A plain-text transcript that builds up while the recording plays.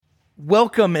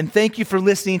Welcome and thank you for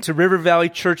listening to River Valley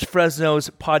Church Fresno's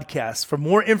podcast. For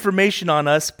more information on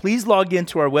us, please log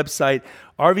into our website,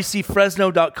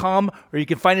 rvcfresno.com, or you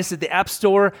can find us at the App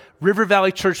Store, River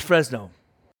Valley Church Fresno.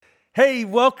 Hey,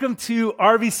 welcome to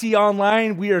RVC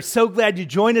Online. We are so glad you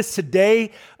joined us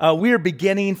today. We are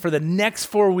beginning for the next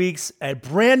 4 weeks a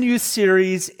brand new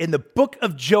series in the book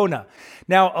of Jonah.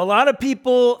 Now, a lot of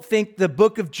people think the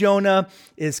book of Jonah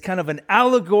is kind of an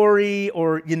allegory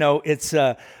or, it's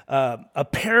a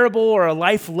parable or a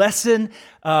life lesson.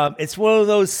 It's one of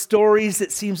those stories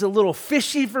that seems a little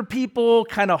fishy for people,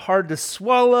 kind of hard to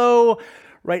swallow.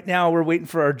 Right now, we're waiting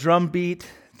for our drum beat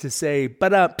to say,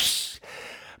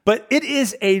 But it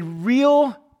is a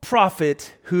real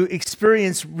prophet who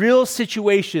experienced real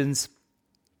situations,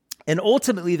 and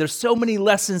ultimately there's so many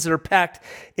lessons that are packed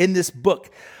in this book.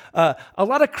 A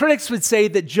lot of critics would say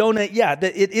that Jonah, that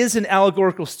it is an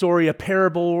allegorical story, a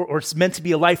parable, or it's meant to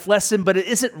be a life lesson, but it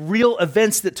isn't real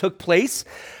events that took place.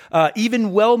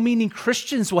 Even well-meaning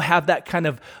Christians will have that kind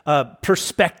of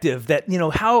perspective that,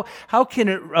 how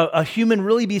can a human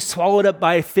really be swallowed up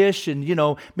by a fish?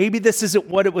 And, maybe this isn't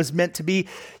what it was meant to be.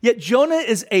 Yet Jonah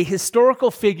is a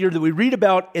historical figure that we read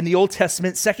about in the Old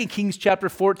Testament. 2 Kings chapter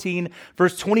 14,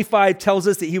 verse 25 tells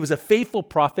us that he was a faithful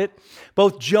prophet.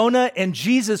 Both Jonah and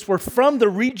Jesus were from the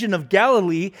region of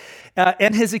Galilee,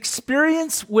 and his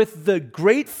experience with the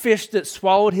great fish that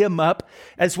swallowed him up,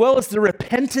 as well as the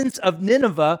repentance of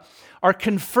Nineveh, are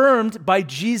confirmed by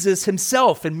Jesus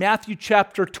himself. In Matthew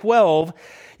chapter 12,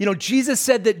 Jesus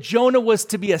said that Jonah was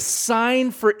to be a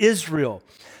sign for Israel.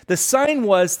 The sign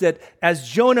was that as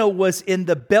Jonah was in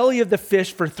the belly of the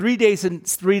fish for 3 days and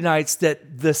 3 nights,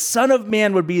 that the Son of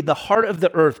Man would be the heart of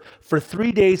the earth for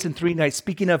 3 days and 3 nights,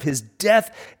 speaking of his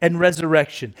death and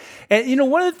resurrection. And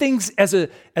one of the things as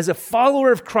a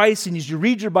follower of Christ, and as you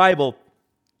read your Bible,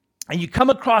 and you come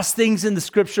across things in the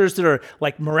scriptures that are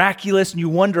like miraculous, and you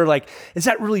wonder, is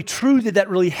that really true? Did that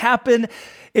really happen?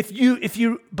 If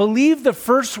you believe the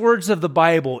first words of the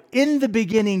Bible, in the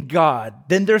beginning God,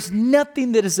 then there's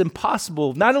nothing that is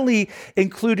impossible, not only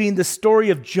including the story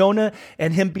of Jonah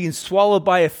and him being swallowed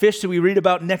by a fish that we read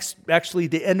about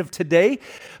the end of today,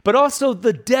 but also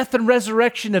the death and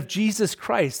resurrection of Jesus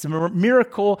Christ, the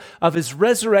miracle of his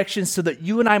resurrection so that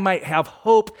you and I might have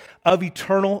hope of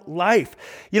eternal life.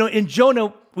 In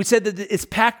Jonah, we said that it's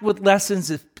packed with lessons,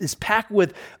 it's packed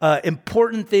with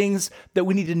important things that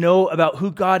we need to know about who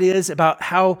God is, about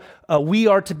how we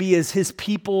are to be as his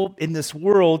people in this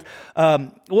world.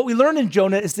 What we learned in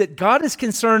Jonah is that God is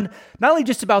concerned not only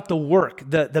just about the work,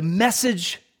 the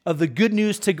message of the good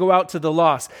news to go out to the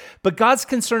lost, but God's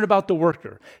concerned about the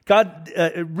worker. God,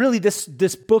 really,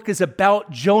 this book is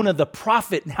about Jonah the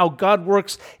prophet and how God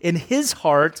works in his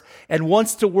heart and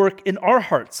wants to work in our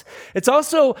hearts.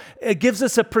 It gives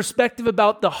us a perspective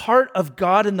about the heart of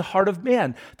God and the heart of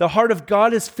man. The heart of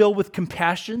God is filled with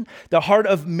compassion. The heart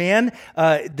of man,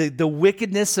 the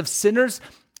wickedness of sinners,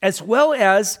 as well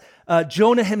as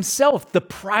Jonah himself, the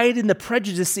pride and the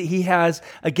prejudice that he has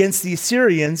against the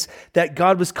Assyrians, that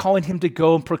God was calling him to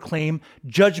go and proclaim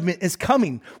judgment is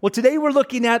coming. Well, today we're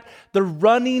looking at the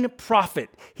running prophet.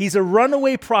 He's a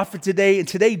runaway prophet today, and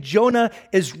today Jonah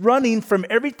is running from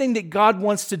everything that God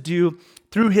wants to do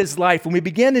through his life. And we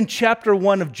begin in chapter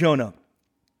 1 of Jonah.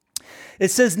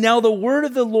 It says, "Now the word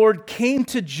of the Lord came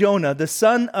to Jonah, the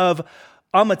son of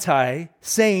Amittai,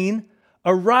 saying,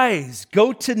 'Arise,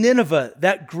 go to Nineveh,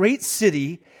 that great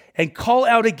city, and call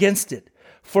out against it,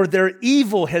 for their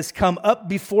evil has come up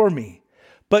before me.'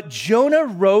 But Jonah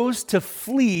rose to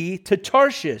flee to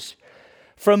Tarshish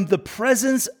from the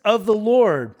presence of the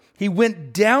Lord. He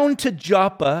went down to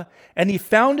Joppa, and he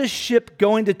found a ship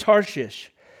going to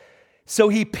Tarshish. So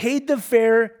he paid the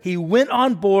fare, he went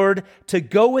on board to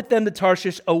go with them to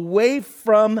Tarshish, away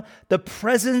from the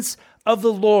presence of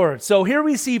the Lord." So here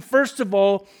we see, first of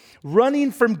all, running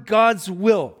from God's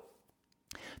will.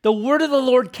 The word of the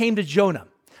Lord came to Jonah.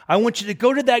 I want you to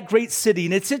go to that great city.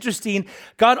 And it's interesting,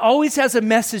 God always has a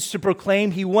message to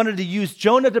proclaim. He wanted to use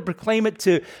Jonah to proclaim it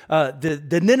to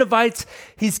the Ninevites.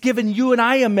 He's given you and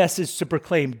I a message to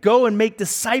proclaim. Go and make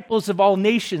disciples of all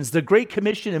nations. The Great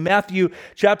Commission in Matthew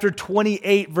chapter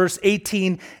 28, verse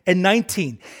 18 and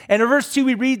 19. And in verse 2,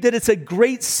 we read that it's a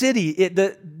great city.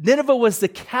 Nineveh was the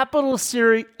capital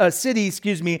city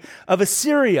of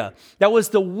Assyria. That was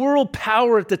the world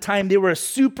power at the time. They were a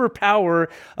superpower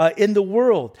in the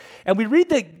world. And we read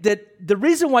that the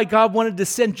reason why God wanted to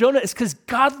send Jonah is because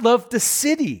God loved the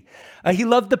city. He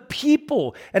loved the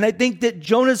people. And I think that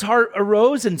Jonah's heart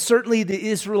arose, and certainly the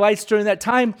Israelites during that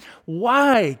time.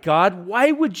 Why, God?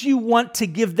 Why would you want to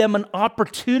give them an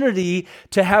opportunity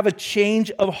to have a change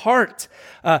of heart?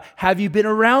 Have you been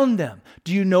around them?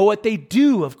 Do you know what they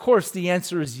do? Of course, the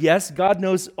answer is yes. God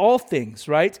knows all things,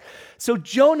 right? So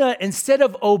Jonah, instead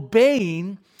of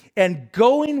obeying and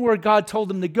going where God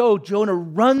told him to go, Jonah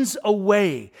runs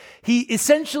away. He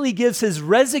essentially gives his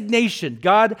resignation.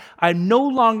 God, I'm no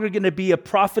longer going to be a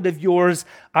prophet of yours.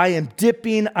 I am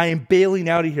dipping. I am bailing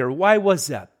out of here. Why was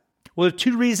that? Well, there are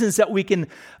two reasons that we can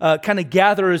kind of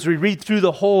gather as we read through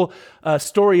the whole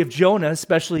story of Jonah,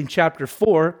 especially in chapter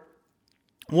 4.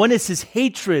 One is his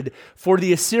hatred for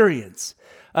the Assyrians.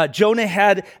 Jonah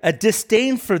had a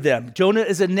disdain for them. Jonah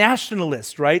is a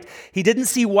nationalist, right? He didn't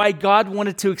see why God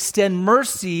wanted to extend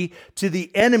mercy to the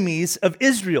enemies of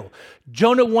Israel.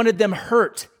 Jonah wanted them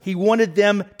hurt. He wanted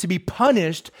them to be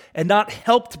punished and not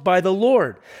helped by the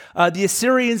Lord. The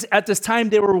Assyrians at this time,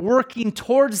 they were working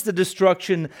towards the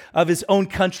destruction of his own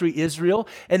country, Israel,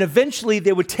 and eventually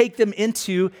they would take them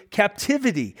into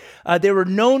captivity. They were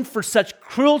known for such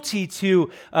cruelty to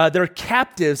their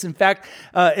captives. In fact,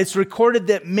 it's recorded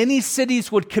that many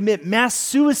cities would commit mass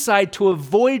suicide to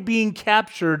avoid being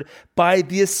captured by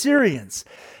the Assyrians.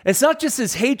 It's not just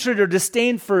his hatred or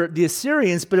disdain for the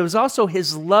Assyrians, but it was also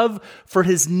his love for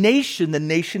his nation, the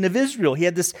nation of Israel. He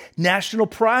had this national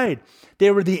pride.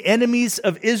 They were the enemies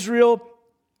of Israel.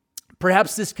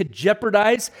 Perhaps this could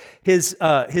jeopardize his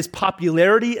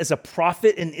popularity as a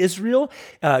prophet in Israel,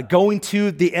 going to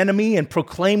the enemy and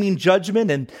proclaiming judgment,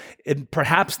 and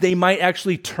perhaps they might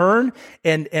actually turn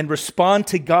and respond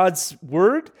to God's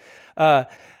word.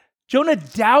 Jonah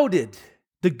doubted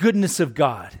the goodness of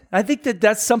God. I think that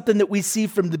that's something that we see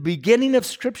from the beginning of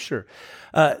Scripture,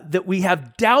 that we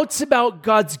have doubts about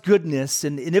God's goodness,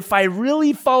 and if I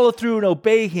really follow through and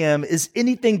obey him, is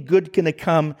anything good going to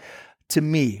come to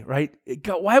me, right?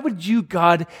 God, why would you,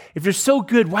 God, if you're so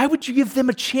good, why would you give them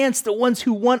a chance, the ones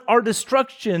who want our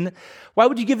destruction? Why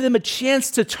would you give them a chance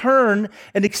to turn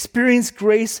and experience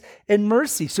grace and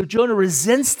mercy? So Jonah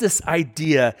resents this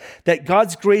idea that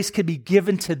God's grace could be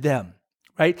given to them.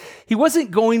 Right? He wasn't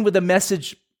going with a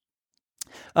message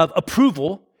of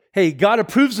approval. Hey, God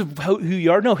approves of who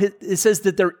you are. No, it says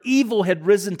that their evil had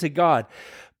risen to God.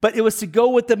 But it was to go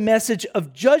with the message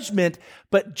of judgment.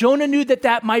 But Jonah knew that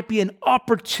that might be an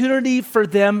opportunity for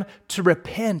them to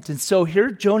repent. And so here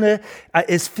Jonah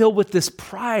is filled with this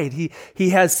pride. He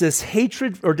has this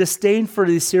hatred or disdain for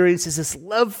the Assyrians. He has this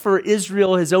love for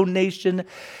Israel, his own nation.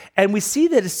 And we see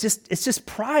that it's just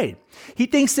pride. He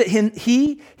thinks that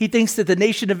he thinks that the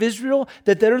nation of Israel,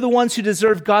 that they're the ones who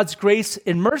deserve God's grace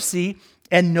and mercy,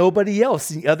 and nobody else.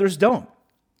 The others don't.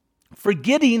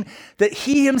 Forgetting that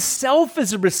he himself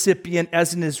is a recipient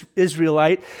as an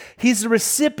Israelite. He's a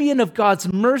recipient of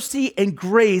God's mercy and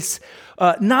grace,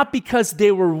 not because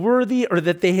they were worthy or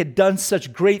that they had done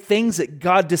such great things that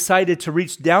God decided to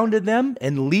reach down to them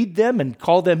and lead them and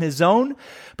call them his own,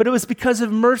 but it was because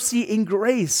of mercy and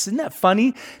grace. Isn't that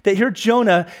funny? That here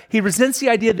Jonah, he resents the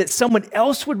idea that someone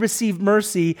else would receive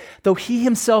mercy, though he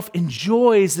himself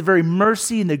enjoys the very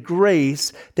mercy and the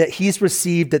grace that he's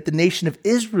received, that the nation of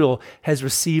Israel has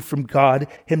received from God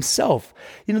himself.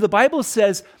 You know, the Bible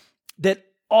says that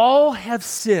all have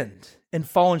sinned and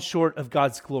fallen short of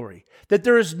God's glory. That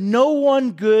there is no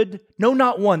one good, no,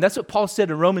 not one. That's what Paul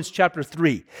said in Romans chapter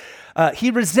 3.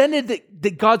 He resented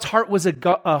that God's heart was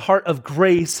a heart of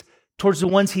grace towards the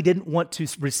ones he didn't want to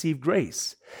receive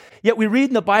grace. Yet we read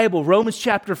in the Bible, Romans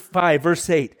chapter 5, verse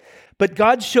 8, but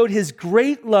God showed his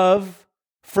great love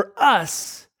for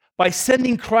us by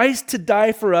sending Christ to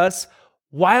die for us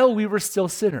while we were still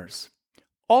sinners.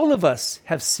 All of us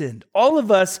have sinned. All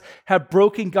of us have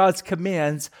broken God's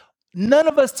commands. None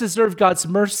of us deserve God's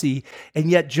mercy,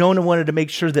 and yet Jonah wanted to make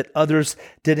sure that others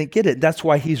didn't get it. That's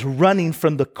why he's running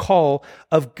from the call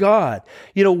of God.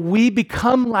 You know, we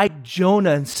become like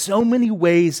Jonah in so many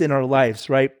ways in our lives,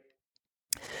 right?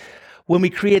 When we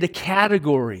create a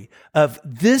category of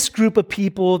this group of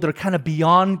people that are kind of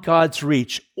beyond God's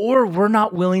reach, or we're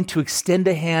not willing to extend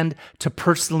a hand to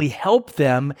personally help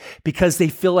them because they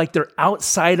feel like they're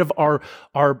outside of our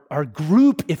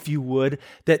group, if you would,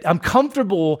 that I'm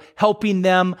comfortable helping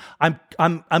them.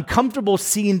 I'm comfortable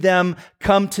seeing them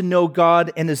come to know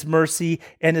God and his mercy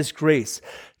and his grace.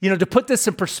 You know, to put this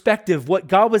in perspective, what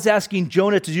God was asking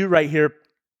Jonah to do right here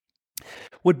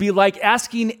would be like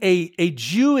asking a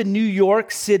Jew in New York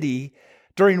City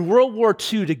during World War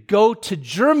II to go to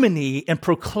Germany and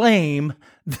proclaim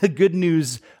the good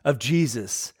news of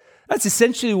Jesus. That's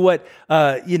essentially what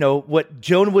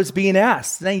Jonah was being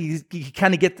asked. Now you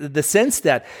kind of get the sense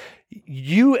that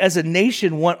you as a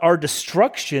nation want our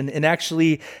destruction and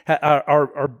actually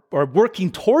are working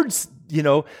towards,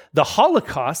 the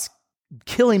Holocaust,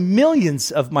 killing millions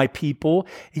of my people,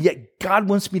 and yet God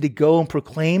wants me to go and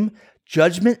proclaim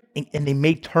judgment and they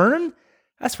may turn.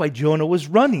 That's why Jonah was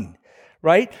running,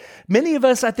 right? Many of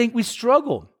us, I think we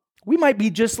struggle. We might be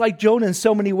just like Jonah in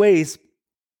so many ways.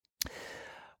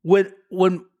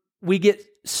 When we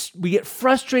get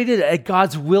frustrated at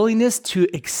God's willingness to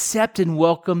accept and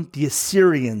welcome the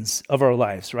Assyrians of our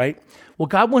lives, right? Well,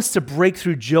 God wants to break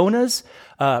through Jonah's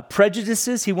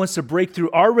prejudices. He wants to break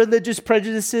through our religious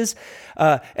prejudices.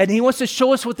 And he wants to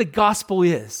show us what the gospel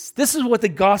is. This is what the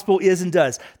gospel is and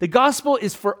does. The gospel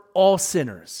is for all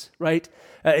sinners, right?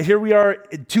 Here we are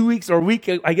 2 weeks or a week,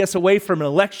 I guess, away from an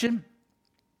election.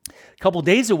 Couple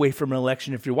days away from an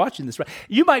election if you're watching this, right?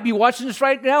 You might be watching this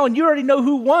right now and you already know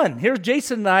who won. Here's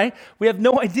Jason and I. We have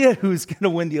no idea who's going to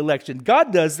win the election.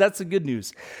 God does. That's the good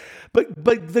news. But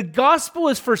the gospel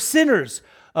is for sinners,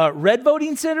 red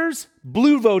voting sinners,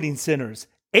 blue voting sinners,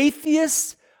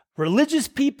 atheists, religious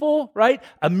people, right?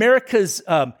 America's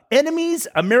enemies,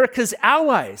 America's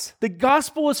allies. The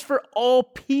gospel is for all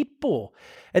people.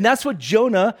 And that's what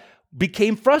Jonah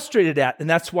became frustrated at. And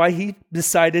that's why he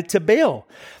decided to bail.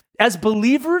 As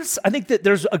believers, I think that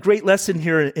there's a great lesson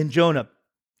here in Jonah.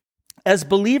 As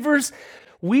believers,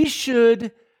 we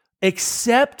should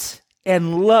accept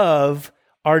and love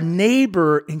our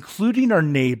neighbor, including our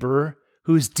neighbor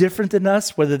who's different than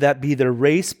us, whether that be their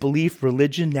race, belief,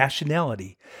 religion,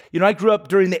 nationality. I grew up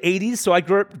during the 80s, so I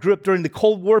grew up during the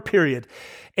Cold War period.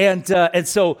 And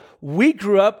so we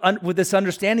grew up with this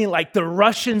understanding like the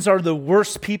Russians are the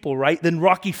worst people, right? Then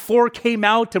Rocky IV came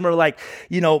out and we're like,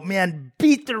 man,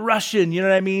 beat the Russian. You know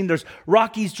what I mean? There's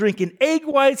Rocky's drinking egg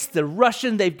whites. The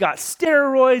Russian, they've got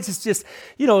steroids. It's just,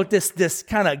 this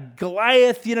kind of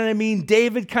Goliath, you know what I mean?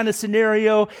 David kind of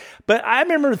scenario. But I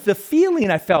remember the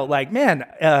feeling I felt like, man,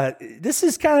 this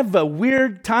is kind of a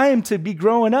weird time to be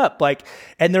growing up.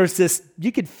 And there's this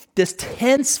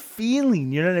tense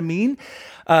feeling, you know what I mean?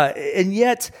 And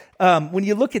yet, when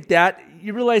you look at that,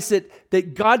 you realize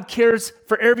that God cares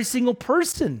for every single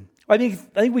person. I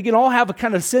think we can all have a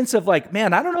kind of sense of like,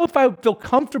 man, I don't know if I feel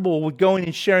comfortable with going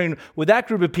and sharing with that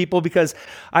group of people because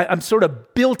I'm sort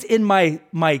of built in my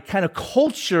kind of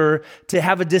culture to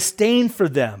have a disdain for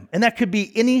them. And that could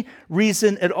be any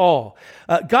reason at all.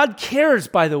 God cares,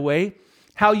 by the way,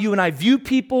 how you and I view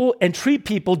people and treat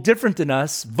people different than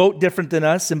us, vote different than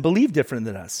us, and believe different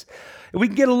than us. And we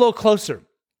can get a little closer.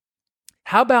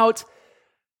 How about,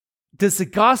 does the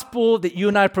gospel that you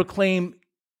and I proclaim,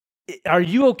 are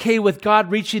you okay with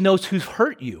God reaching those who've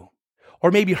hurt you?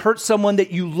 Or maybe hurt someone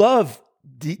that you love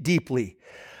deeply?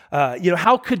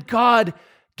 How could God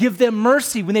give them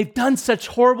mercy when they've done such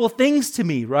horrible things to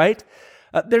me, right?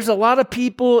 There's a lot of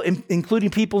people, including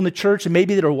people in the church, and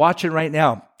maybe that are watching right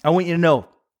now. I want you to know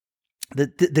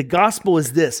that the gospel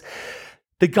is this.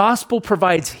 The gospel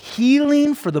provides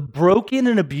healing for the broken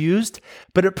and abused,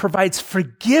 but it provides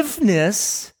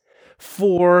forgiveness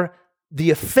for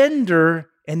the offender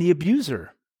and the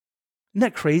abuser. Isn't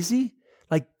that crazy?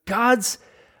 Like God's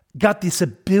got this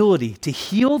ability to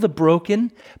heal the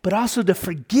broken, but also to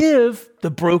forgive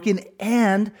the broken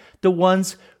and the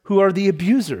ones who are the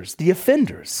abusers, the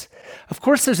offenders. Of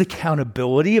course, there's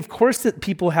accountability. Of course, that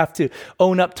people have to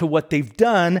own up to what they've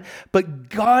done, but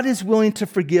God is willing to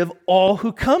forgive all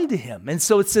who come to him. And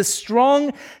so it's this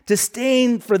strong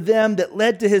disdain for them that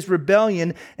led to his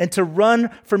rebellion and to run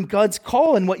from God's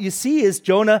call. And what you see is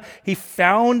Jonah, he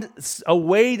found a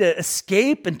way to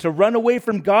escape and to run away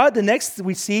from God. The next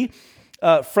we see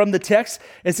from the text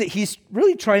is that he's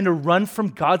really trying to run from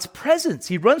God's presence.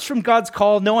 He runs from God's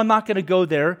call. No, I'm not going to go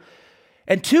there.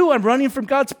 And 2, I'm running from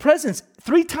God's presence.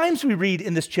 3 times we read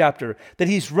in this chapter that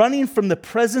he's running from the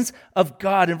presence of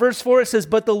God. In verse 4, it says,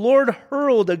 "But the Lord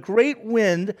hurled a great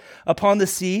wind upon the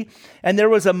sea, and there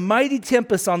was a mighty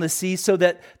tempest on the sea, so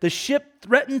that the ship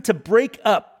threatened to break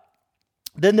up.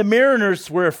 Then the mariners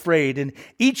were afraid, and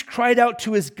each cried out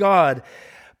to his God.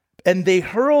 And they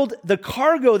hurled the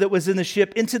cargo that was in the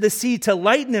ship into the sea to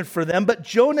lighten it for them. But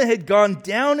Jonah had gone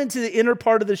down into the inner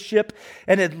part of the ship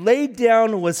and had laid down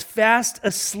and was fast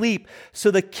asleep. So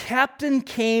the captain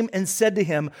came and said to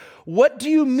him, 'What do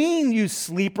you mean, you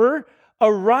sleeper?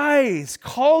 Arise,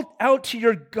 call out to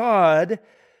your God.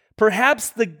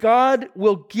 Perhaps the God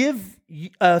will give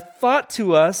a thought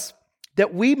to us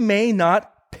that we may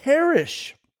not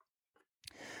perish.'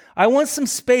 I want some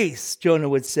space," Jonah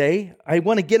would say. "I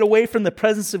want to get away from the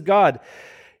presence of God."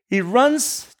 He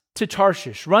runs to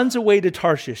Tarshish, runs away to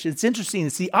Tarshish. It's interesting.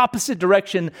 It's the opposite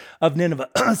direction of Nineveh.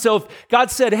 So if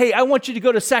God said, hey, I want you to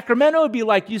go to Sacramento, it'd be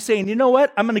like you saying, you know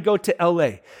what? I'm going to go to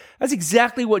LA. That's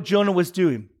exactly what Jonah was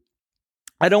doing.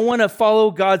 I don't want to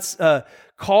follow God's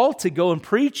call to go and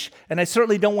preach, and I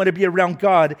certainly don't want to be around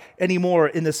God anymore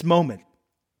in this moment.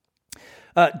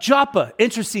 Joppa,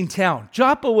 interesting town.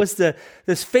 Joppa was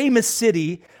this famous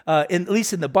city, at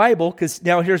least in the Bible, because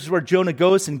now here's where Jonah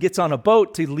goes and gets on a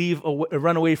boat to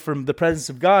run away from the presence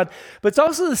of God. But it's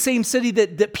also the same city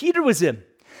that Peter was in.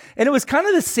 And it was kind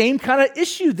of the same kind of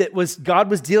issue that God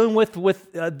was dealing with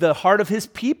the heart of his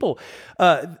people.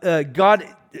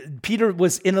 Peter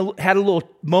had a little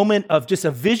moment of just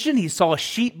a vision. He saw a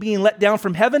sheep being let down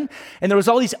from heaven, and there was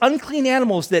all these unclean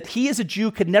animals that he as a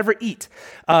Jew could never eat.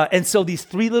 And so these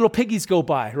 3 little piggies go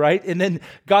by, right? And then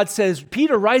God says,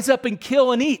 Peter, rise up and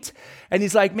kill and eat. And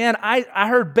he's like, man, I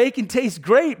heard bacon tastes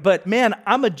great, but man,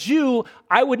 I'm a Jew.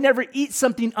 I would never eat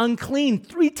something unclean.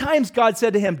 3 times God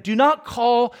said to him, do not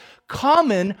call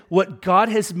common what God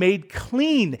has made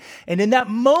clean. And in that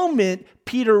moment,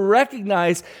 Peter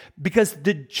recognized, because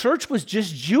the church was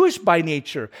just Jewish by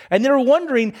nature, and they were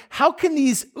wondering, how can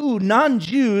these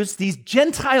non-Jews, these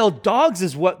Gentile dogs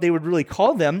is what they would really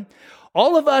call them,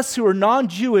 all of us who are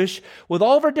non-Jewish, with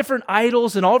all of our different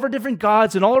idols and all of our different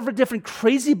gods and all of our different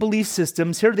crazy belief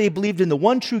systems, here they believed in the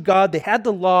one true God, they had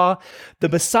the law, the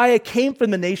Messiah came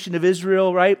from the nation of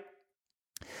Israel, right?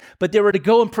 But they were to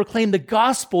go and proclaim the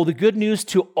gospel, the good news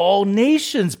to all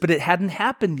nations, but it hadn't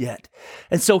happened yet.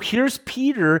 And so here's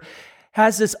Peter,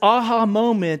 has this aha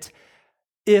moment.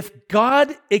 If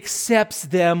God accepts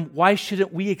them, why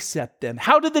shouldn't we accept them?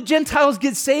 How did the Gentiles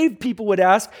get saved? People would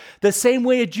ask. The same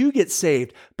way a Jew gets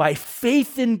saved, by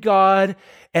faith in God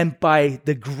and by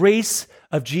the grace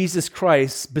of Jesus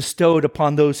Christ bestowed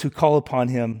upon those who call upon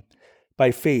him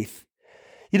by faith.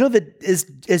 You know that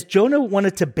as Jonah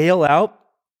wanted to bail out,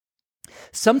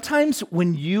 sometimes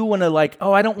when you want to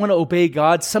I don't want to obey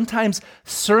God, sometimes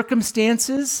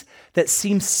circumstances that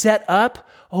seem set up,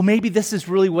 maybe this is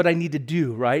really what I need to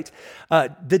do, right?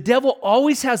 The devil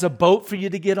always has a boat for you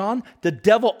to get on. The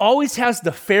devil always has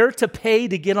the fare to pay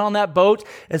to get on that boat,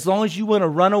 as long as you want to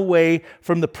run away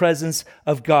from the presence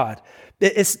of God.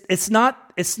 It's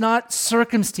not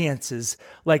circumstances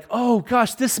like, oh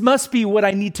gosh, this must be what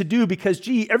I need to do because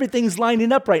everything's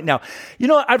lining up right now. You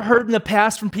know, I've heard in the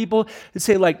past from people that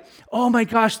say like, oh my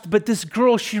gosh, but this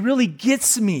girl, she really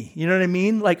gets me. You know what I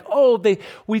mean? Like,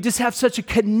 we just have such a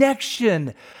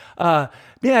connection.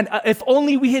 Man, if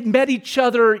only we had met each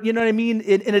other, you know what I mean,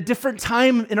 in a different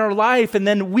time in our life, and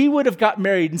then we would have got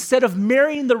married instead of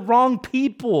marrying the wrong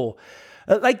people.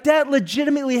 Like that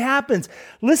legitimately happens.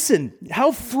 Listen,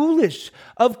 how foolish.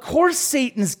 Of course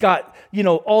Satan's got,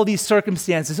 all these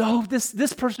circumstances. Oh,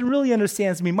 this person really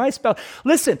understands me, my spouse.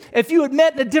 Listen, if you had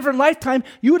met in a different lifetime,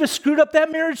 you would have screwed up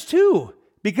that marriage too,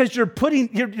 because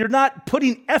you're not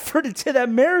putting effort into that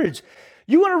marriage.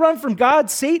 You want to run from God,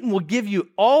 Satan will give you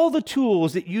all the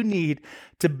tools that you need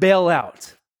to bail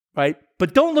out, right?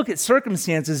 But don't look at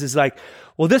circumstances as like,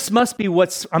 well, this must be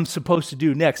what I'm supposed to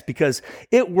do next, because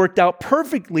it worked out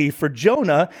perfectly for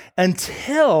Jonah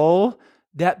until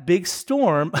that big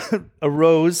storm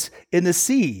arose in the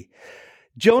sea.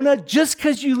 Jonah, just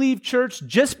because you leave church,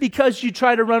 just because you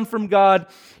try to run from God,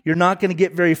 you're not going to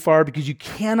get very far, because you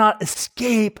cannot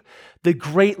escape the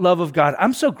great love of God.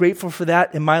 I'm so grateful for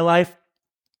that in my life.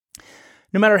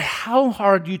 No matter how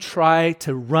hard you try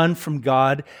to run from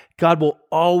God, God will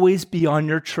always be on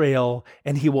your trail,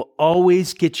 and he will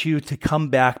always get you to come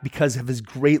back because of his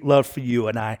great love for you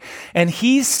and I. And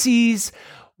he sees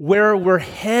where we're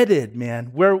headed, man,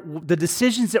 where the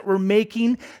decisions that we're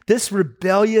making, this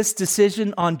rebellious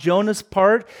decision on Jonah's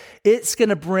part, it's going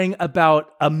to bring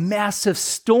about a massive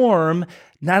storm,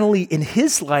 not only in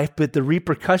his life, but the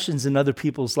repercussions in other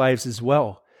people's lives as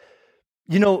well.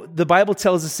 You know, the Bible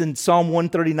tells us in Psalm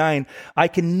 139, I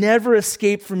can never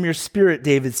escape from your spirit,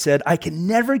 David said. I can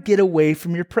never get away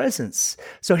from your presence.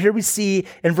 So here we see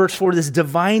in verse 4 this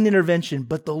divine intervention.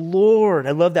 But the Lord,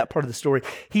 I love that part of the story,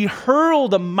 he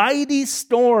hurled a mighty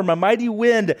storm, a mighty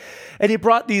wind, and he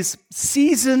brought these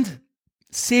seasoned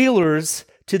sailors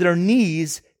to their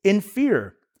knees in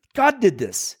fear. God did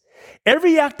this.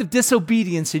 Every act of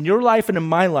disobedience in your life and in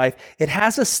my life, it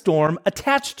has a storm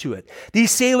attached to it. These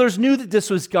sailors knew that this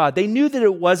was God. They knew that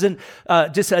it wasn't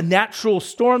just a natural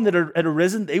storm that had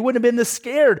arisen. They wouldn't have been this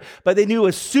scared, but they knew it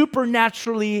was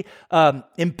supernaturally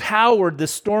empowered the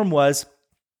storm was,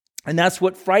 and that's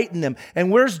what frightened them.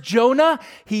 And where's Jonah?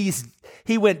 He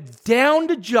went down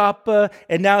to Joppa,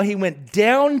 and now he went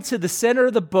down to the center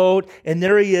of the boat, and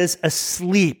there he is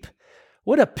asleep.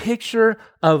 What a picture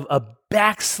of a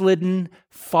backslidden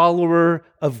follower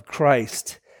of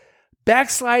Christ.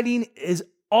 Backsliding is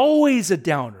always a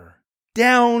downer.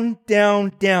 Down,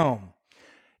 down, down.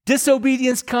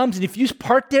 Disobedience comes, and if you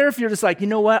park there, if you're just like, you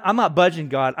know what, I'm not budging,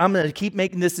 God. I'm going to keep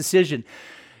making this decision.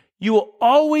 You will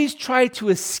always try to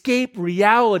escape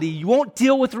reality. You won't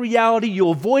deal with reality.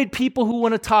 You'll avoid people who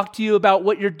want to talk to you about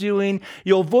what you're doing.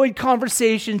 You'll avoid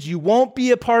conversations. You won't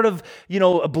be a part of,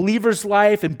 a believer's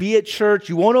life and be at church.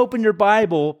 You won't open your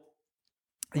Bible.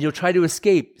 And you'll try to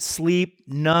escape, sleep,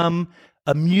 numb,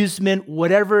 amusement,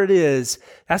 whatever it is.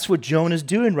 That's what Jonah's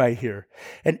doing right here.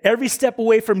 And every step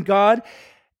away from God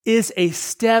is a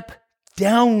step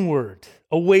downward,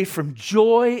 away from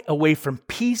joy, away from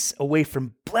peace, away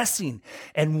from blessing.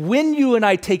 And when you and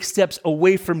I take steps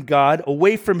away from God,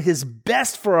 away from His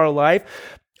best for our life,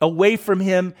 away from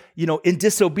Him, in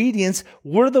disobedience,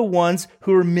 we're the ones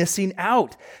who are missing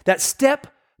out. That step,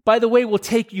 by the way, will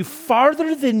take you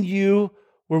farther than you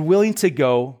were willing to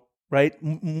go, right?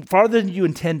 Farther than you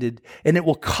intended, and it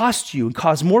will cost you and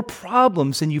cause more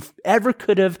problems than you ever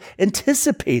could have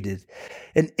anticipated.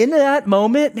 And in that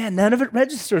moment, man, none of it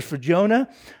registers for Jonah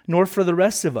nor for the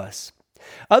rest of us.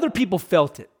 Other people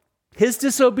felt it. His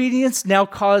disobedience now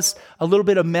caused a little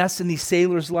bit of mess in these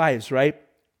sailors' lives, right?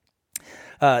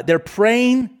 They're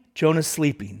praying, Jonah's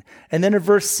sleeping. And then in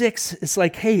verse 6, it's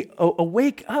like, hey,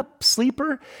 awake up,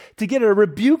 sleeper, to get a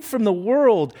rebuke from the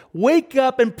world. Wake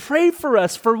up and pray for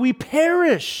us, for we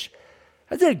perish.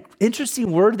 That's an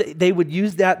interesting word that they would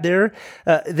use that there.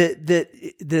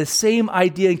 The same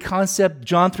idea and concept,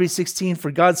 John 3:16,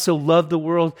 for God so loved the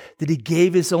world that He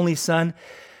gave His only Son,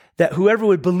 that whoever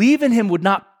would believe in Him would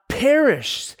not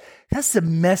perish. That's the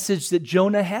message that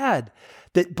Jonah had,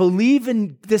 that believe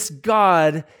in this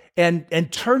God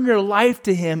and turn your life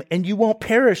to Him and you won't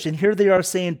perish. And here they are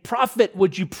saying, prophet,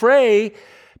 would you pray?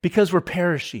 Because we're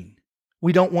perishing.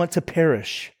 We don't want to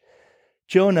perish.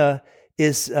 Jonah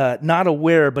is not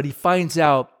aware, but he finds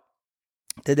out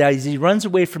that as he runs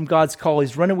away from God's call,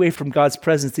 he's running away from God's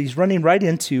presence, he's running right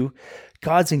into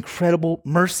God's incredible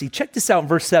mercy. Check this out in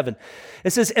verse 7.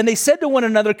 It says, and they said to one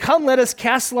another, come, let us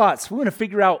cast lots. We want to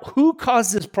figure out who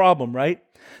caused this problem, right?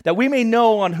 That we may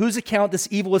know on whose account this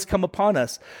evil has come upon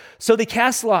us. So they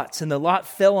cast lots, and the lot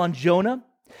fell on Jonah.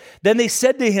 Then they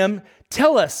said to him,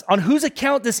 tell us, on whose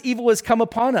account this evil has come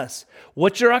upon us?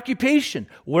 What's your occupation?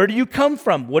 Where do you come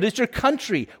from? What is your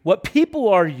country? What people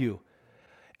are you?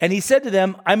 And he said to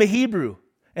them, I'm a Hebrew,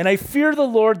 and I fear the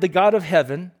Lord, the God of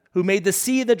heaven, who made the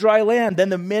sea and the dry land. Then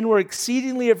the men were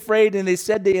exceedingly afraid, and they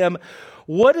said to him,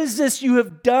 what is this you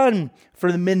have done?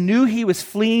 For the men knew he was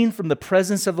fleeing from the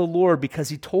presence of the Lord, because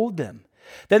he told them.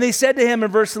 Then they said to him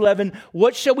in verse 11,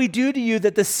 what shall we do to you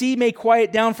that the sea may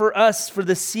quiet down for us? For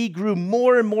the sea grew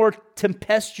more and more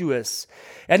tempestuous.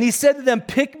 And he said to them,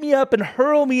 pick me up and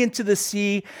hurl me into the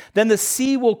sea. Then the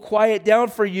sea will quiet down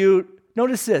for you.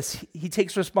 Notice this, he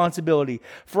takes responsibility.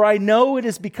 For I know it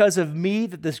is because of me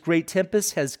that this great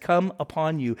tempest has come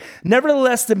upon you.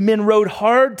 Nevertheless, the men rowed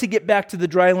hard to get back to the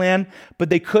dry land, but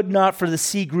they could not, for the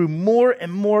sea grew more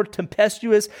and more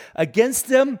tempestuous against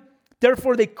them.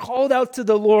 Therefore, they called out to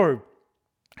the Lord.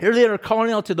 Here they are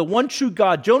calling out to the one true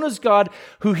God, Jonah's God,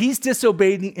 who he's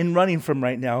disobeying and running from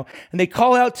right now. And they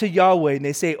call out to Yahweh and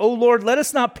they say, O Lord, let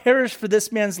us not perish for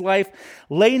this man's life.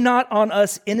 Lay not on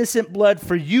us innocent blood,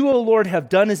 for you, O Lord, have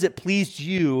done as it pleased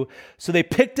you. So they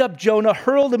picked up Jonah,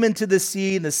 hurled him into the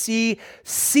sea, and the sea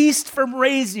ceased from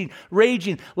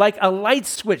raging like a light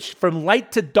switch from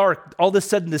light to dark. All of a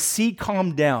sudden, the sea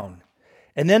calmed down.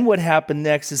 And then what happened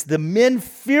next is the men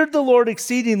feared the Lord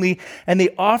exceedingly, and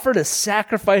they offered a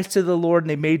sacrifice to the Lord, and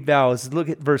they made vows. Look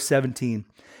at verse 17.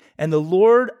 And the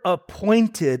Lord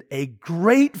appointed a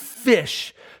great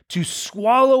fish to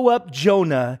swallow up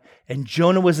Jonah, and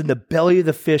Jonah was in the belly of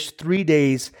the fish 3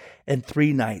 days and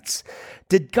 3 nights.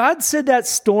 Did God send that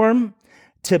storm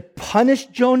to punish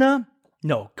Jonah?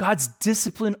 No, God's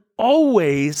discipline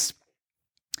always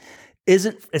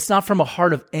it's not from a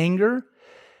heart of anger.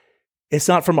 It's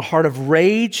not from a heart of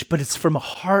rage, but it's from a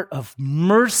heart of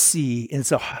mercy. And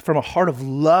it's from a heart of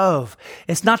love.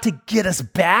 It's not to get us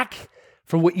back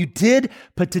for what you did,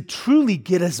 but to truly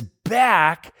get us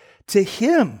back to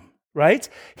Him, right?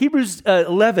 Hebrews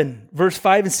 11, verse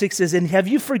 5 and 6 says, and have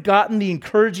you forgotten the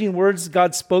encouraging words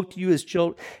God spoke to you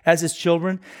as His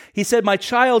children? He said, my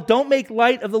child, don't make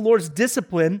light of the Lord's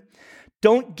discipline.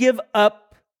 Don't give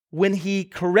up when He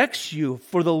corrects you,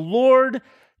 for the Lord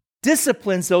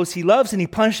disciplines those He loves, and He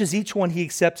punishes each one He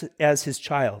accepts as His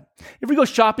child. If we go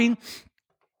shopping,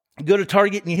 you go to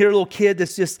Target and you hear a little kid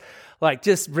that's just like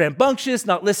just rambunctious,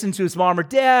 not listening to his mom or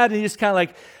dad, and you're just kind of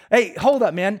like, hey, hold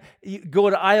up, man. You go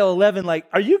to aisle 11, like,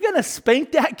 are you going to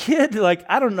spank that kid? Like,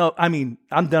 I don't know. I mean,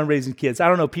 I'm done raising kids. I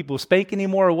don't know if people spank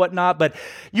anymore or whatnot, but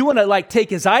you want to like take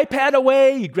his iPad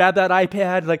away. You grab that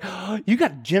iPad, like, oh, you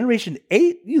got Generation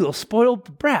 8? You little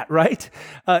spoiled brat, right?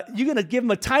 You're going to give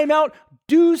him a timeout?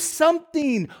 Do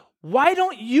something. Why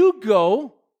don't you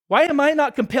go? Why am I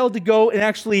not compelled to go and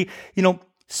actually,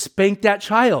 spank that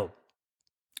child?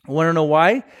 I want to know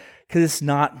why? Because it's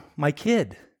not my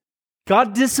kid.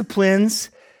 God disciplines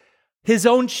his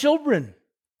own children.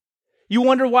 You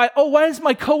wonder why, why does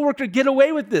my coworker get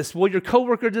away with this? Well, your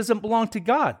coworker doesn't belong to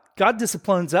God. God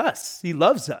disciplines us. He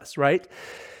loves us, right?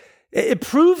 It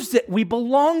proves that we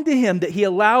belong to him, that he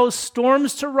allows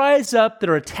storms to rise up that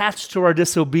are attached to our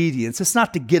disobedience. It's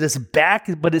not to get us back,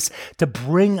 but it's to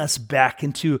bring us back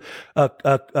into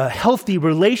a healthy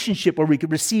relationship where we can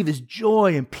receive his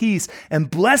joy and peace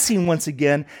and blessing once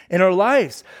again in our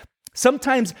lives.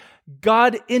 Sometimes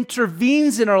God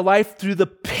intervenes in our life through the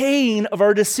pain of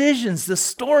our decisions, the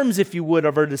storms, if you would,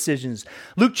 of our decisions.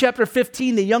 Luke chapter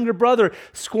 15, the younger brother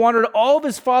squandered all of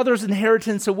his father's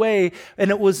inheritance away, and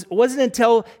it wasn't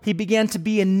until he began to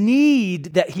be in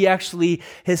need that he actually,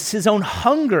 his own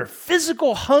hunger,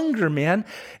 physical hunger, man,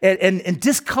 and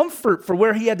discomfort for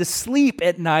where he had to sleep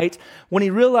at night, when he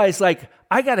realized, like,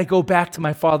 I got to go back to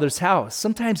my father's house.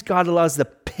 Sometimes God allows the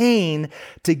pain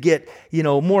to get,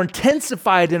 more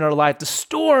intensified in our life, the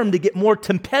storm to get more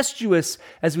tempestuous,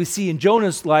 as we see in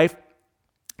Jonah's life,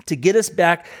 to get us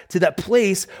back to that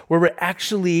place where we're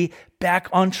actually back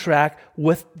on track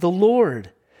with the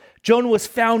Lord. Jonah was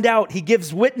found out. He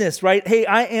gives witness, right? Hey,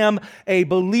 I am a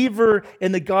believer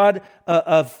in the God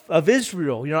of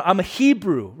Israel. I'm a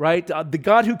Hebrew, right? The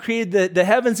God who created the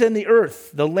heavens and the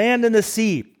earth, the land and the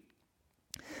sea.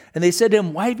 And they said to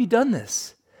him, why have you done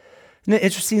this? Isn't it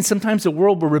interesting? Sometimes the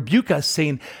world will rebuke us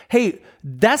saying, hey,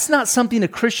 that's not something a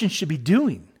Christian should be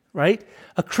doing, right?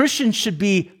 A Christian should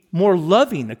be more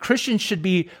loving. A Christian should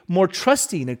be more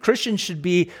trusting. A Christian should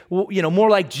be, more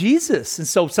like Jesus. And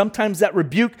so sometimes that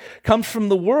rebuke comes from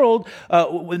the world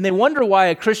when they wonder why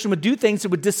a Christian would do things that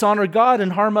would dishonor God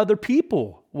and harm other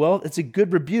people. Well, it's a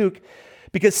good rebuke,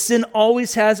 because sin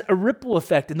always has a ripple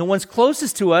effect. And the ones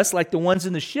closest to us, like the ones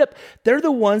in the ship, they're the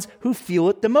ones who feel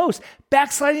it the most.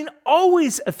 Backsliding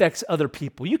always affects other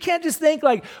people. You can't just think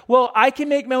like, well, I can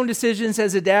make my own decisions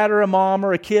as a dad or a mom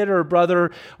or a kid or a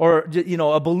brother or,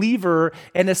 a believer,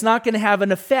 and it's not going to have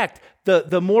an effect.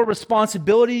 The more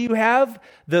responsibility you have,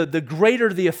 the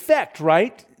greater the effect,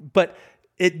 right? But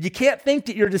you can't think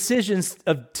that your decisions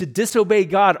to disobey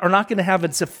God are not going to have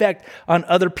its effect on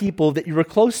other people that you were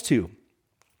close to.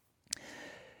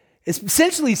 It's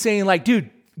essentially saying like,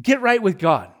 dude, get right with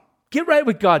God. Get right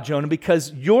with God, Jonah,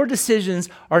 because your decisions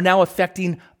are now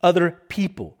affecting other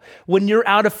people. When you're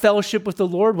out of fellowship with the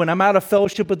Lord, when I'm out of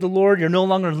fellowship with the Lord, you're no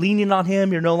longer leaning on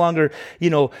him. You're no longer,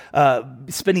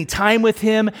 spending time with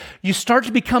him. You start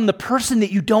to become the person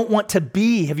that you don't want to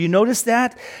be. Have you noticed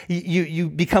that? You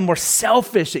become more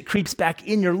selfish. It creeps back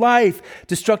in your life.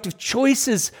 Destructive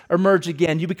choices emerge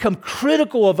again. You become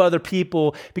critical of other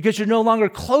people because you're no longer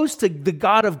close to the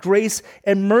God of grace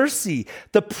and mercy.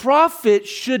 The prophet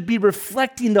should be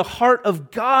reflecting the heart of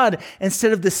God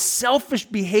instead of the selfish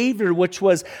behavior, which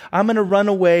was, I'm going to run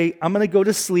away, I'm going to go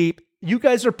to sleep, you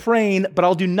guys are praying, but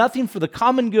I'll do nothing for the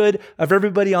common good of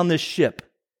everybody on this ship.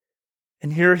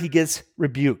 And here he gets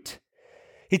rebuked.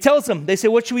 He tells them, they say,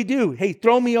 what should we do? Hey,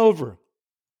 throw me over.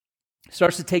 He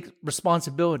starts to take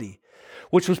responsibility,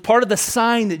 which was part of the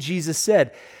sign that Jesus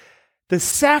said. The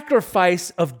sacrifice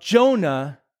of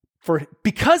Jonah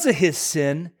because of his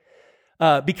sin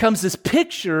becomes this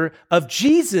picture of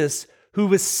Jesus who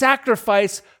was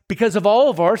sacrificed because of all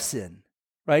of our sin,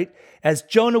 right? As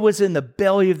Jonah was in the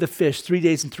belly of the fish 3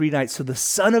 days and 3 nights, so the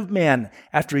Son of Man,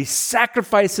 after he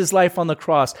sacrificed his life on the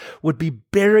cross, would be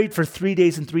buried for 3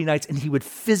 days and 3 nights, and he would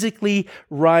physically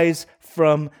rise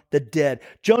from the dead.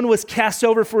 Jonah was cast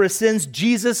over for his sins,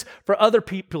 Jesus for other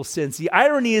people's sins. The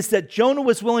irony is that Jonah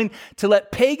was willing to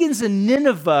let pagans in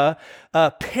Nineveh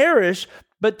perish,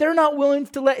 but they're not willing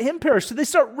to let him perish. So they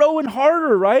start rowing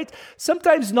harder, right?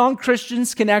 Sometimes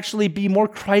non-Christians can actually be more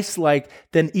Christ-like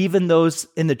than even those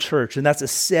in the church, and that's a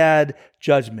sad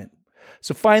judgment.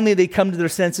 So finally, they come to their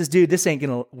senses, dude, this ain't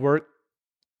going to work.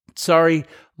 Sorry,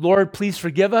 Lord, please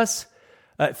forgive us.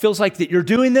 It feels like that you're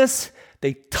doing this.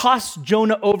 They toss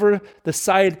Jonah over the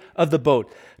side of the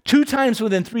boat. 2 times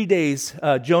within 3 days,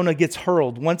 Jonah gets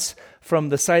hurled, once from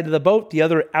the side of the boat, the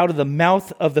other out of the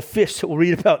mouth of the fish that we'll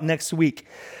read about next week.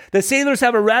 The sailors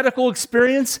have a radical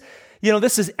experience.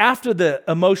 This is after the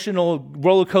emotional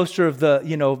roller coaster of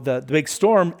the big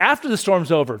storm. After the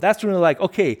storm's over, that's when they're like,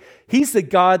 okay, he's the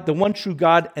God, the one true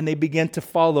God, and they begin to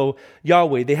follow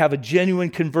Yahweh. They have a genuine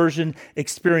conversion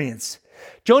experience.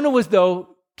 Jonah was,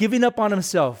 though, giving up on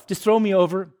himself. Just throw me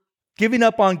over. Giving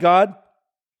up on God.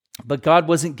 But God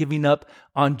wasn't giving up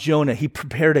on Jonah. He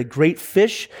prepared a great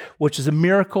fish, which is a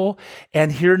miracle.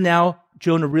 And here now,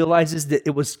 Jonah realizes that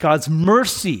it was God's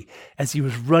mercy as he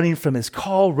was running from his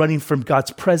call, running from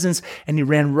God's presence, and he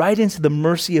ran right into the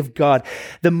mercy of God.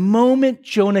 The moment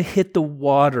Jonah hit the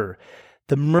water,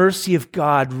 the mercy of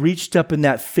God reached up in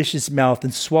that fish's mouth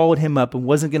and swallowed him up and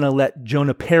wasn't going to let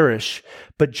Jonah perish,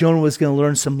 but Jonah was going to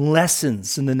learn some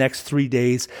lessons in the next 3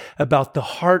 days about the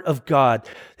heart of God,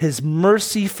 his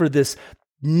mercy for this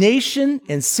nation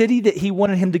and city that he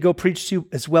wanted him to go preach to,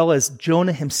 as well as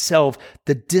Jonah himself,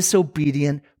 the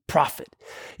disobedient prophet.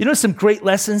 Some great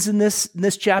lessons in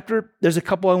this chapter. There's a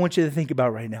couple I want you to think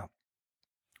about right now.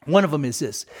 One of them is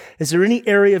this. Is there any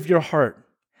area of your heart,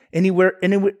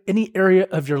 any area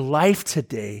of your life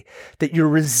today that you're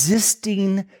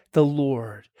resisting the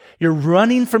Lord? You're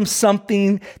running from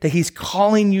something that he's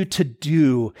calling you to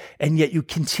do, and yet you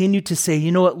continue to say,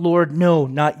 you know what, Lord, no,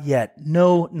 not yet.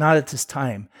 No, not at this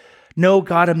time. No,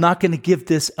 God, I'm not going to give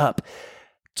this up.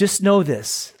 Just know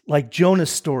this, like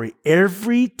Jonah's story,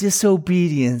 every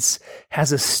disobedience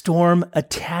has a storm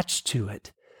attached to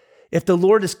it. If the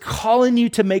Lord is calling you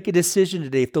to make a decision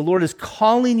today, if the Lord is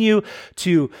calling you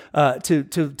to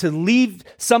leave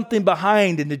something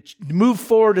behind and to move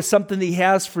forward to something that he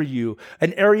has for you,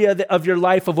 an area of your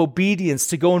life of obedience,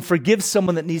 to go and forgive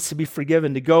someone that needs to be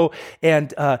forgiven, to go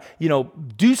and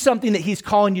do something that he's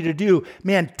calling you to do,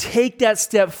 man, take that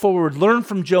step forward, learn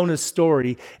from Jonah's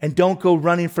story, and don't go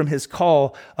running from his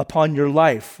call upon your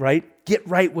life, right? Get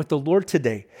right with the Lord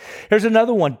today. Here's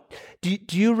another one. Do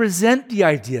you resent the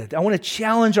idea? I want to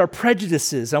challenge our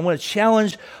prejudices. I want to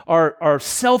challenge our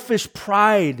selfish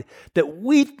pride that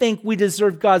we think we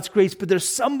deserve God's grace, but there's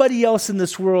somebody else in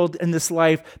this world, in this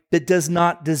life, that does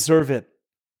not deserve it.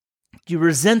 Do you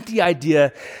resent the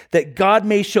idea that God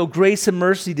may show grace and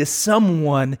mercy to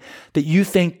someone that you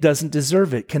think doesn't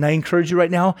deserve it? Can I encourage you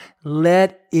right now?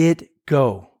 Let it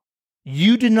go.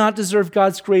 You do not deserve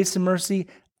God's grace and mercy.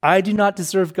 I do not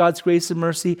deserve God's grace and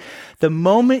mercy. The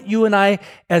moment you and I,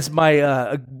 as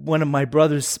one of my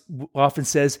brothers often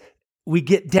says, we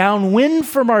get downwind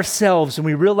from ourselves and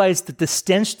we realize that the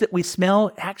stench that we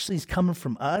smell actually is coming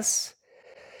from us.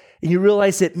 And you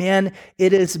realize that, man,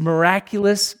 it is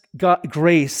miraculous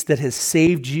grace that has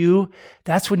saved you.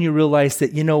 That's when you realize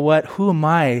that, you know what? Who am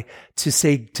I to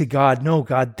say to God, no,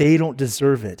 God, they don't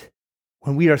deserve it,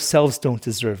 when we ourselves don't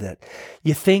deserve that?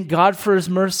 You thank God for his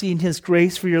mercy and his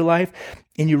grace for your life,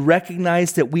 and you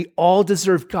recognize that we all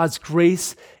deserve God's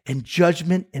grace and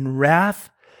judgment and wrath.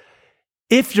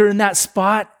 If you're in that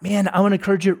spot, man, I want to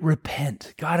encourage you,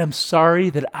 repent. God, I'm sorry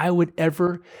that I would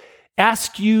ever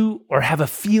ask you or have a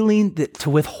feeling that to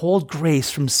withhold grace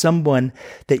from someone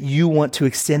that you want to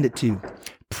extend it to.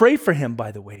 Pray for him,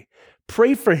 by the way.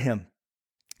 Pray for him.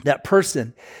 That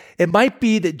person. It might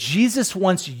be that Jesus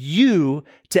wants you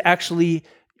to actually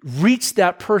reach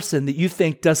that person that you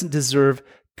think doesn't deserve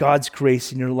God's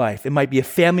grace in your life. It might be a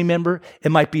family member.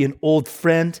 It might be an old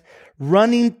friend.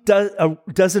 Running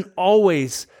doesn't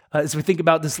always, as we think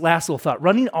about this last little thought,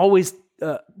 running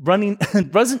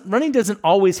doesn't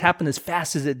always happen as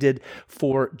fast as it did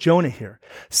for Jonah here.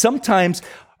 Sometimes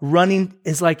running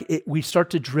is like we start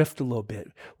to drift a little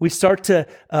bit. We start to,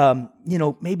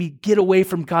 maybe get away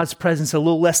from God's presence, a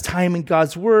little less time in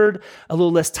God's word, a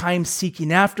little less time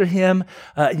seeking after him.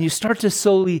 And you start to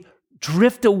slowly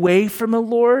drift away from the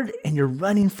Lord and you're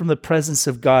running from the presence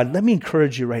of God. Let me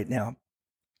encourage you right now.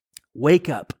 Wake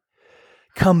up.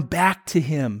 Come back to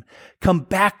him. Come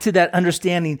back to that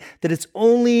understanding that it's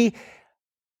only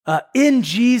in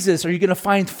Jesus are you going to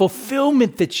find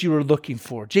fulfillment that you are looking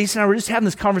for. Jason and I were just having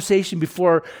this conversation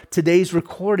before today's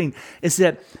recording, is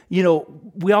that,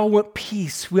 we all want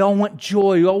peace. We all want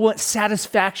joy. We all want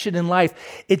satisfaction in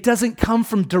life. It doesn't come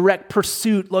from direct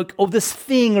pursuit, like, this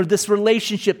thing or this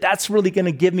relationship, that's really going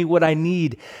to give me what I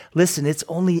need. Listen, it's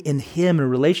only in him, a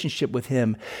relationship with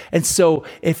him. And so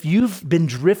if you've been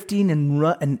drifting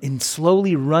and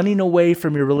slowly running away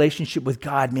from your relationship with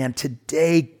God, man,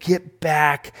 today get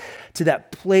back to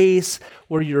that place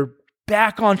where you're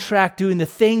back on track doing the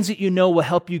things that you know will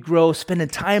help you grow, spending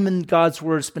time in God's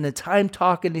word, spending time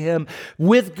talking to him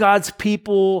with God's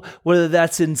people, whether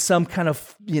that's in some kind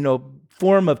of,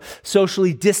 form of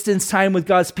socially distanced time with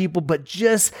God's people, but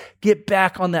just get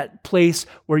back on that place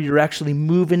where you're actually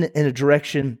moving in a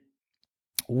direction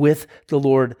with the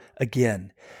Lord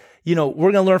again. we're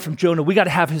going to learn from Jonah. We got to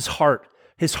have his heart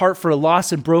for a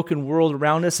lost and broken world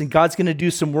around us. And God's going to do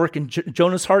some work in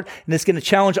Jonah's heart, and it's going to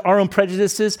challenge our own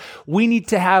prejudices. We need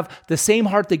to have the same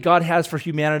heart that God has for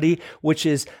humanity, which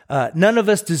is none of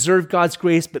us deserve God's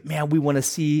grace, but man, we want to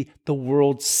see the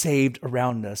world saved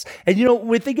around us. And when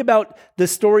we think about the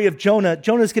story of Jonah,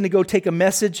 Jonah's going to go take a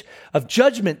message of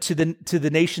judgment to the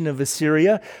nation of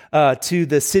Assyria, to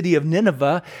the city of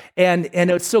Nineveh. And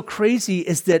what's so crazy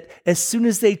is that as soon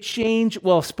as they change,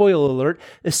 well, spoiler alert,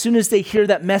 as soon as they hear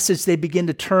that message, they begin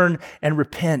to turn and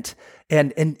repent.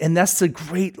 And that's the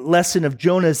great lesson of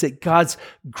Jonah, is that God's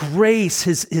grace,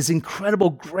 his incredible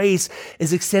grace,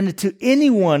 is extended to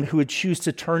anyone who would choose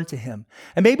to turn to him.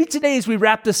 And maybe today, as we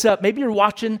wrap this up, maybe you're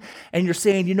watching and you're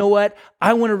saying, you know what?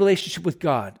 I want a relationship with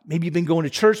God. Maybe you've been going to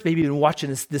church. Maybe you've been watching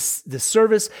this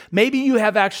service. Maybe you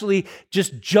have actually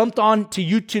just jumped on to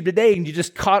YouTube today and you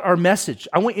just caught our message.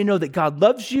 I want you to know that God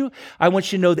loves you. I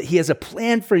want you to know that he has a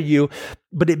plan for you.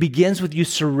 But it begins with you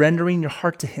surrendering your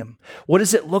heart to him. What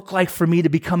does it look like for me to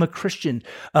become a Christian?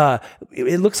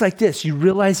 It looks like this. You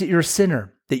realize that you're a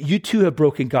sinner, that you too have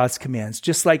broken God's commands,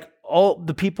 just like all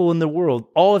the people in the world.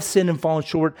 All have sinned and fallen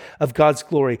short of God's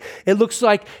glory. It looks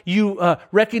like you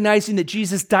recognizing that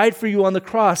Jesus died for you on the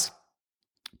cross,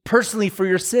 personally for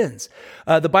your sins.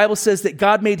 The Bible says that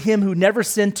God made him who never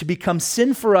sinned to become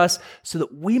sin for us so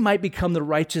that we might become the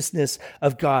righteousness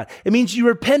of God. It means you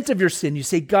repent of your sin. You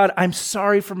say, God, I'm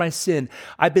sorry for my sin.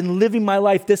 I've been living my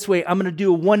life this way. I'm going to do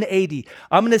a 180.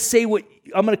 I'm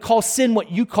going to call sin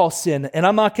what you call sin, and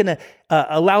I'm not going to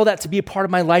allow that to be a part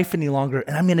of my life any longer,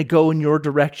 and I'm going to go in your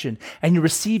direction. And you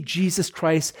receive Jesus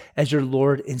Christ as your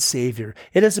Lord and Savior.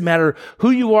 It doesn't matter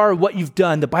who you are or what you've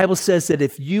done. The Bible says that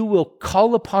if you will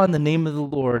call upon the name of the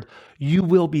Lord, you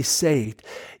will be saved.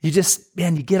 You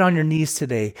get on your knees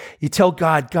today. You tell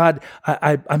God,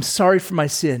 I'm sorry for my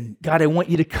sin. God, I want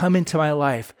you to come into my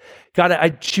life. God, I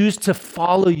choose to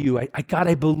follow you. God,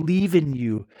 I believe in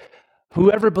you.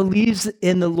 Whoever believes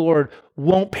in the Lord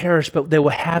won't perish, but they will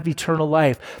have eternal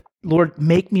life. Lord,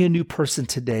 make me a new person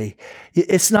today.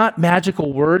 It's not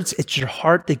magical words. It's your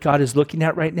heart that God is looking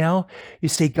at right now. You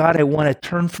say, God, I want to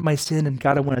turn from my sin, and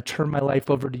God, I want to turn my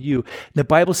life over to you. And the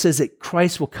Bible says that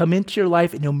Christ will come into your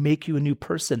life and he'll make you a new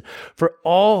person. For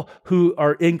all who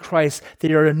are in Christ,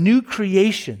 they are a new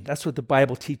creation. That's what the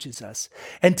Bible teaches us.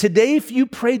 And today, if you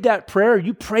prayed that prayer,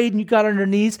 you prayed and you got on your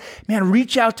knees, man,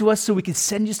 reach out to us so we can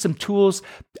send you some tools,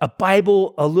 a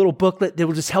Bible, a little booklet that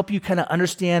will just help you kind of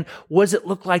understand what does it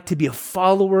look like to be a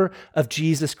follower of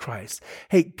Jesus Christ.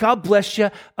 Hey, God bless you.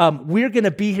 We're going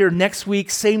to be here next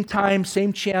week, same time,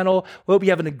 same channel. We'll be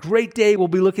having a great day. We'll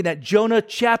be looking at Jonah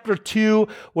chapter 2,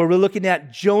 where we're looking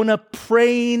at Jonah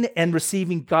praying and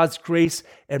receiving God's grace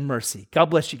and mercy. God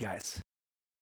bless you guys.